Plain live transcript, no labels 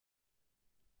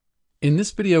In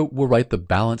this video, we'll write the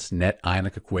balanced net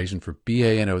ionic equation for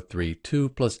BaNO3 2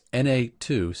 plus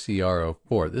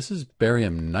Na2CrO4. This is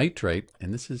barium nitrate,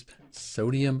 and this is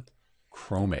sodium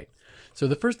chromate. So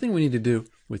the first thing we need to do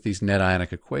with these net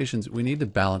ionic equations, we need to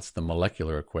balance the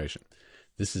molecular equation.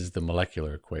 This is the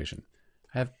molecular equation.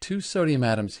 I have two sodium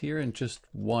atoms here and just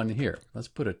one here. Let's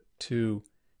put a 2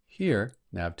 here.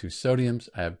 Now I have two sodiums,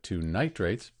 I have two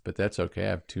nitrates, but that's okay. I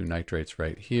have two nitrates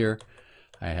right here.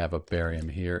 I have a barium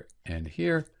here, and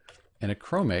a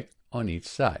chromate on each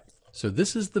side. So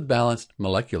this is the balanced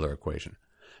molecular equation.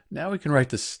 Now we can write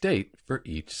the state for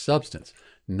each substance.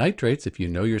 Nitrates, if you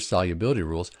know your solubility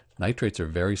rules, nitrates are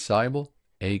very soluble,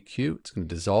 AQ, it's going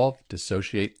to dissolve,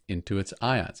 dissociate into its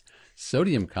ions.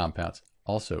 Sodium compounds,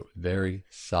 also very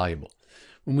soluble.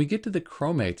 When we get to the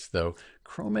chromates though,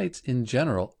 chromates in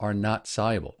general are not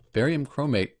soluble. Barium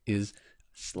chromate is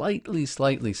slightly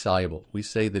soluble. We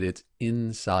say that it's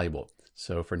insoluble.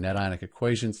 So for net ionic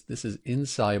equations, this is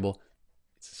insoluble.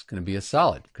 It's going to be a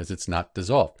solid because it's not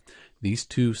dissolved. These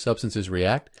two substances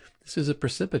react. This is a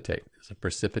precipitate. It's a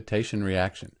precipitation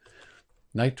reaction.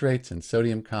 Nitrates and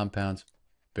sodium compounds,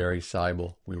 very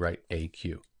soluble. We write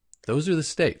AQ. Those are the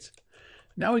states.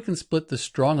 Now we can split the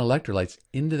strong electrolytes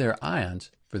into their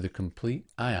ions for the complete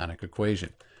ionic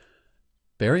equation.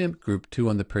 Barium, group 2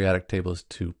 on the periodic table, is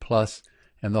 2 plus.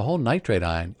 And the whole nitrate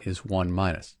ion is 1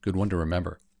 minus. Good one to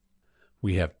remember.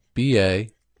 We have Ba,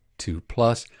 2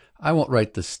 plus. I won't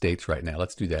write the states right now.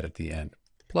 Let's do that at the end.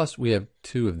 Plus we have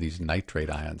 2 of these nitrate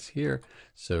ions here.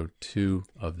 So 2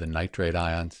 of the nitrate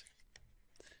ions.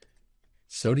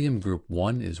 Sodium group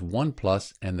 1 is 1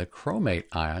 plus, and the chromate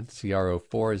ion,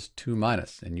 CrO4, is 2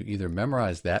 minus. And you either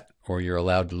memorize that or you're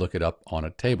allowed to look it up on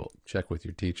a table. Check with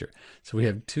your teacher. So we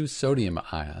have 2 sodium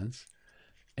ions.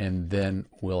 And then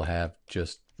we'll have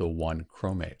just the one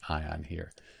chromate ion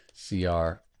here,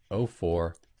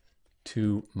 CrO4,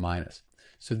 2 minus.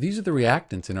 So these are the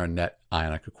reactants in our net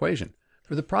ionic equation.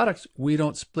 For the products, we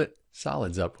don't split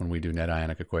solids up when we do net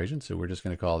ionic equations, so we're just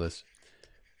going to call this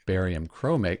barium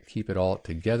chromate, keep it all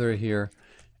together here,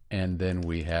 and then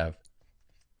we have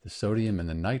the sodium and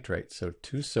the nitrate. So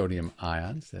 2 sodium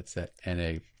ions, that's that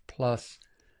Na plus,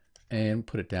 and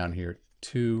put it down here,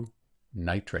 2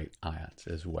 nitrate ions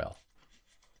as well.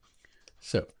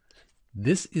 So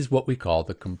this is what we call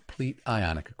the complete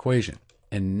ionic equation.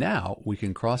 And now we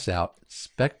can cross out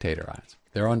spectator ions.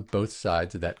 They're on both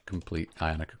sides of that complete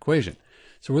ionic equation.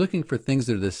 So we're looking for things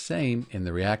that are the same in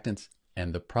the reactants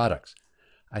and the products.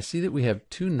 I see that we have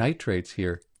 2 nitrates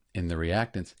here in the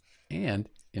reactants and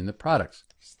in the products.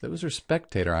 So those are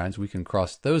spectator ions. We can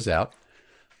cross those out.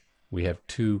 We have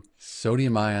 2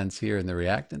 sodium ions here in the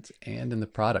reactants and in the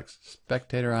products.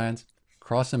 Spectator ions,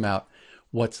 cross them out.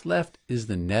 What's left is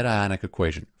the net ionic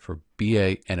equation for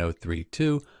BaNO3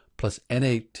 2 plus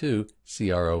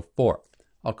Na2CrO4.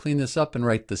 I'll clean this up and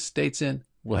write the states in.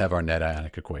 We'll have our net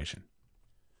ionic equation.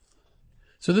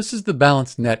 So this is the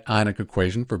balanced net ionic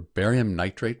equation for barium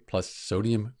nitrate plus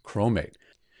sodium chromate.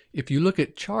 If you look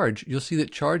at charge, you'll see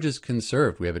that charge is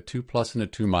conserved. We have a 2 plus and a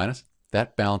 2 minus.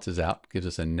 That balances out, gives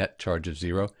us a net charge of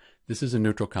 0. This is a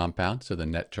neutral compound, so the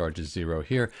net charge is 0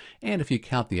 here. And if you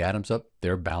count the atoms up,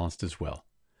 they're balanced as well.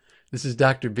 This is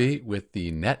Dr. B with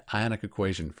the net ionic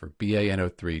equation for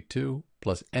BaNO3 2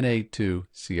 plus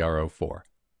Na2CrO4.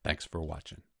 Thanks for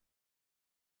watching.